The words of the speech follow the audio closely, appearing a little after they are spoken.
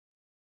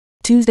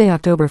Tuesday,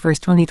 October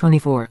 1st,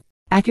 2024.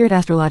 Accurate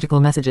astrological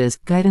messages,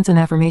 guidance and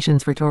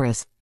affirmations for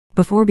Taurus.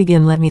 Before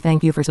begin, let me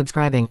thank you for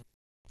subscribing.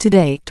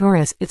 Today,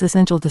 Taurus, it's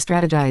essential to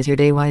strategize your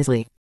day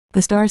wisely.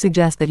 The stars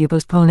suggest that you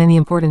postpone any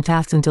important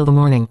tasks until the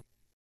morning.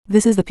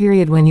 This is the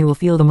period when you will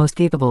feel the most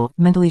capable,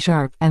 mentally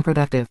sharp, and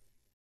productive.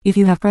 If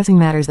you have pressing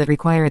matters that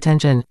require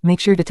attention, make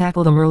sure to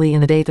tackle them early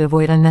in the day to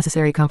avoid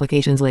unnecessary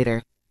complications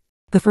later.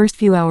 The first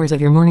few hours of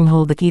your morning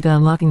hold the key to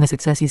unlocking the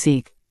success you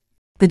seek.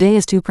 The day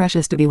is too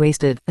precious to be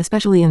wasted,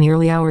 especially in the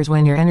early hours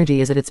when your energy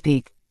is at its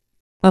peak.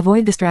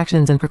 Avoid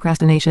distractions and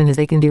procrastination as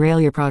they can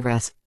derail your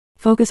progress.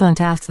 Focus on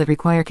tasks that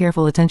require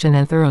careful attention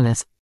and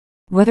thoroughness.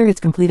 Whether it's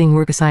completing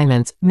work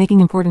assignments, making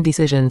important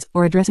decisions,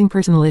 or addressing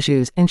personal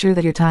issues, ensure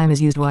that your time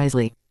is used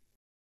wisely.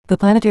 The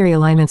planetary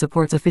alignment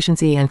supports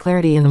efficiency and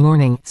clarity in the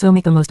morning, so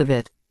make the most of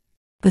it.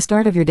 The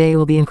start of your day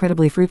will be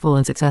incredibly fruitful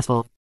and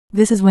successful.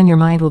 This is when your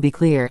mind will be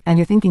clear and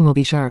your thinking will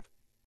be sharp.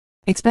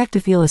 Expect to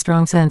feel a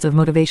strong sense of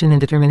motivation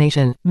and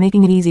determination,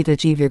 making it easy to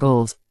achieve your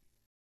goals.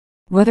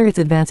 Whether it's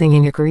advancing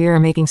in your career or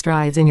making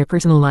strides in your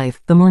personal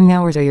life, the morning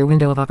hours are your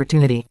window of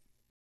opportunity.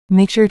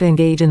 Make sure to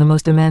engage in the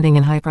most demanding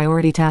and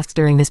high-priority tasks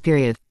during this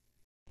period.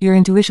 Your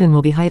intuition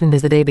will be heightened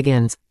as the day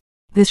begins.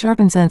 This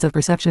sharpened sense of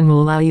perception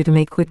will allow you to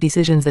make quick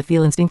decisions that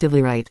feel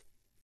instinctively right.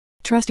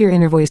 Trust your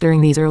inner voice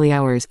during these early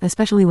hours,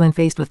 especially when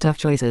faced with tough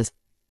choices.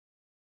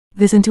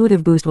 This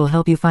intuitive boost will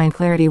help you find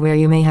clarity where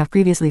you may have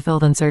previously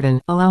felt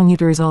uncertain, allowing you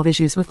to resolve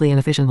issues swiftly and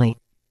efficiently.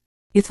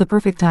 It's the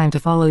perfect time to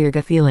follow your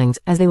gut feelings,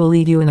 as they will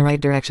lead you in the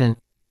right direction.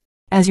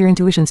 As your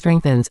intuition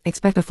strengthens,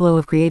 expect a flow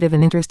of creative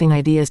and interesting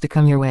ideas to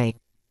come your way.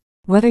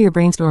 Whether you're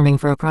brainstorming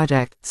for a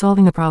project,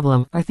 solving a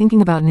problem, or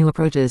thinking about new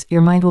approaches,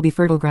 your mind will be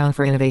fertile ground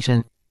for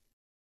innovation.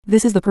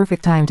 This is the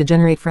perfect time to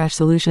generate fresh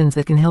solutions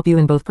that can help you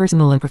in both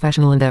personal and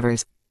professional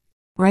endeavors.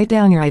 Write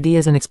down your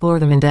ideas and explore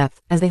them in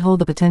depth, as they hold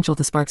the potential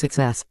to spark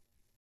success.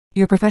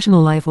 Your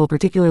professional life will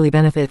particularly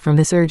benefit from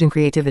this surge in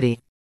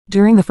creativity.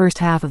 During the first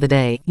half of the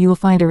day, you will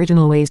find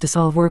original ways to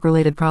solve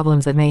work-related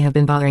problems that may have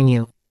been bothering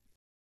you.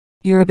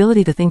 Your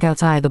ability to think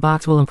outside the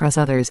box will impress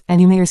others,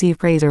 and you may receive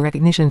praise or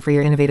recognition for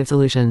your innovative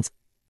solutions.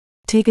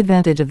 Take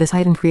advantage of this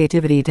heightened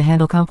creativity to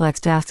handle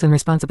complex tasks and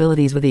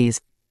responsibilities with ease.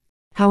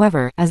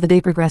 However, as the day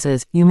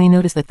progresses, you may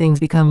notice that things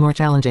become more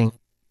challenging.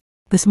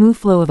 The smooth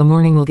flow of the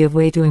morning will give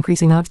way to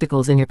increasing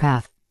obstacles in your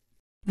path.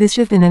 This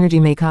shift in energy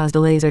may cause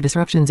delays or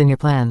disruptions in your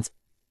plans.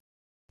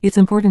 It's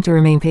important to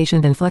remain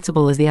patient and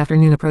flexible as the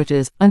afternoon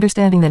approaches,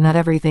 understanding that not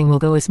everything will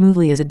go as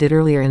smoothly as it did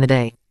earlier in the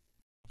day.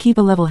 Keep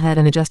a level head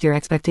and adjust your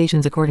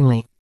expectations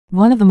accordingly.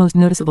 One of the most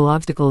noticeable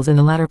obstacles in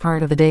the latter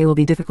part of the day will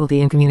be difficulty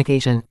in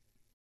communication.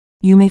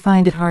 You may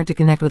find it hard to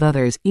connect with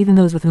others, even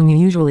those with whom you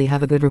usually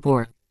have a good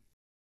rapport.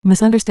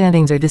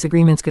 Misunderstandings or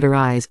disagreements could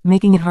arise,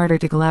 making it harder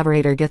to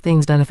collaborate or get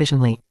things done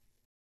efficiently.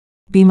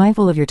 Be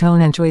mindful of your tone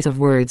and choice of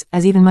words,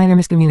 as even minor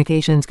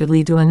miscommunications could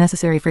lead to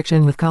unnecessary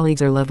friction with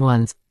colleagues or loved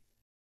ones.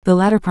 The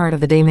latter part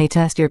of the day may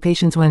test your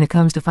patience when it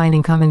comes to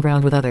finding common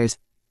ground with others.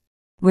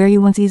 Where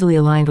you once easily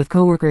aligned with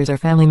coworkers or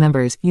family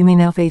members, you may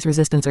now face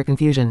resistance or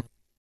confusion.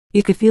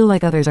 It could feel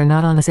like others are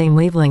not on the same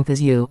wavelength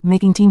as you,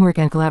 making teamwork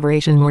and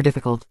collaboration more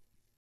difficult.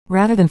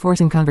 Rather than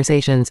forcing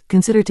conversations,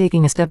 consider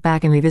taking a step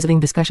back and revisiting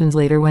discussions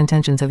later when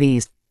tensions have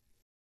eased.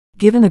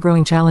 Given the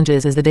growing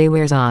challenges as the day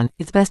wears on,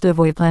 it's best to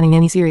avoid planning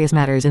any serious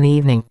matters in the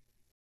evening.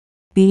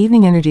 The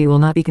evening energy will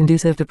not be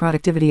conducive to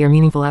productivity or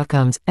meaningful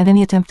outcomes, and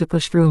any attempt to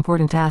push through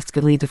important tasks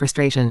could lead to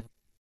frustration.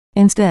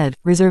 Instead,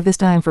 reserve this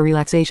time for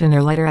relaxation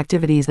or lighter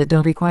activities that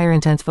don't require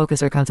intense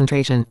focus or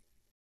concentration.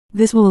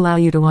 This will allow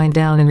you to wind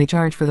down and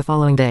recharge for the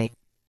following day.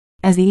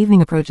 As the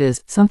evening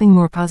approaches, something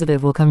more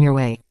positive will come your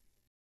way.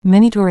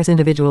 Many Taurus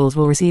individuals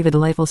will receive a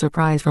delightful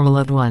surprise from a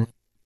loved one.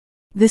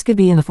 This could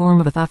be in the form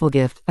of a thoughtful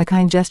gift, a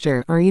kind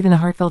gesture, or even a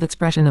heartfelt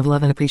expression of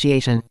love and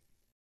appreciation.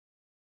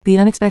 The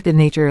unexpected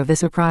nature of this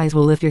surprise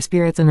will lift your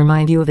spirits and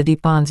remind you of the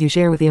deep bonds you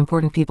share with the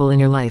important people in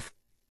your life.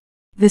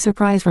 This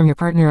surprise from your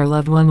partner or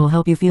loved one will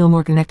help you feel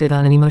more connected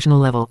on an emotional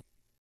level.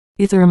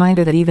 It's a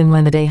reminder that even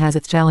when the day has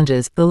its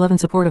challenges, the love and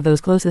support of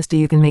those closest to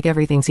you can make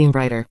everything seem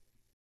brighter.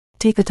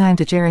 Take the time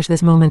to cherish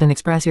this moment and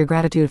express your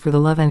gratitude for the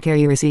love and care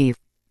you receive.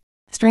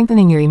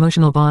 Strengthening your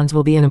emotional bonds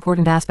will be an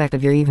important aspect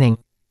of your evening.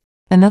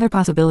 Another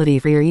possibility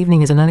for your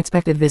evening is an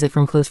unexpected visit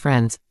from close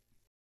friends.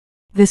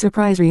 This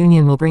surprise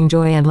reunion will bring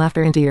joy and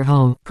laughter into your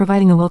home,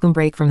 providing a welcome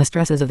break from the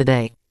stresses of the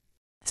day.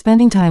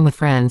 Spending time with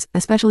friends,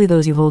 especially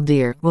those you hold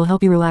dear, will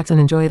help you relax and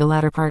enjoy the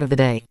latter part of the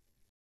day.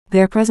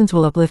 Their presence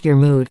will uplift your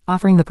mood,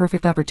 offering the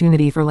perfect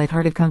opportunity for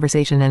lighthearted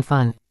conversation and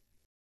fun.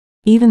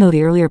 Even though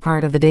the earlier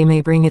part of the day may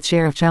bring its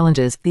share of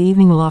challenges, the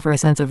evening will offer a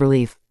sense of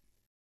relief.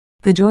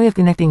 The joy of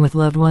connecting with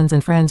loved ones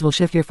and friends will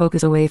shift your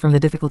focus away from the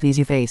difficulties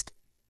you faced.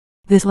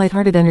 This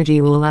lighthearted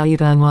energy will allow you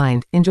to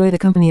unwind, enjoy the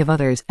company of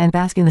others, and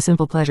bask in the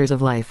simple pleasures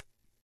of life.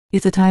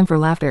 It's a time for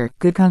laughter,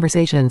 good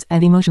conversations,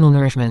 and emotional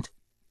nourishment.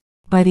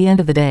 By the end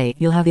of the day,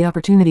 you'll have the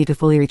opportunity to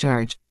fully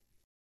recharge.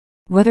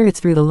 Whether it's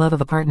through the love of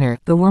a partner,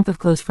 the warmth of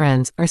close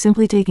friends, or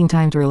simply taking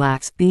time to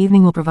relax, the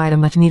evening will provide a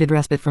much-needed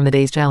respite from the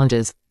day's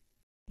challenges.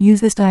 Use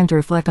this time to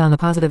reflect on the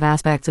positive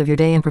aspects of your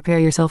day and prepare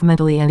yourself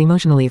mentally and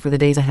emotionally for the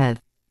days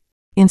ahead.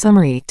 In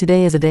summary,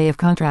 today is a day of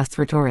contrasts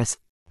for Taurus.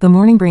 The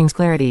morning brings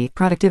clarity,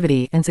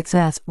 productivity, and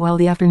success, while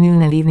the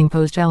afternoon and evening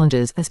pose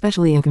challenges,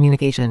 especially in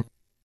communication.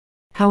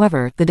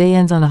 However, the day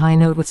ends on a high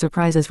note with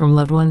surprises from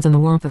loved ones and the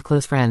warmth of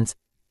close friends.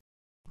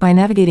 By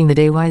navigating the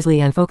day wisely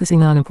and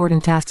focusing on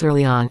important tasks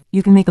early on,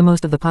 you can make the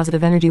most of the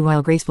positive energy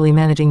while gracefully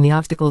managing the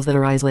obstacles that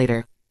arise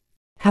later.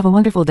 Have a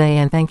wonderful day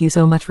and thank you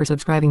so much for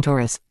subscribing,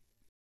 Taurus.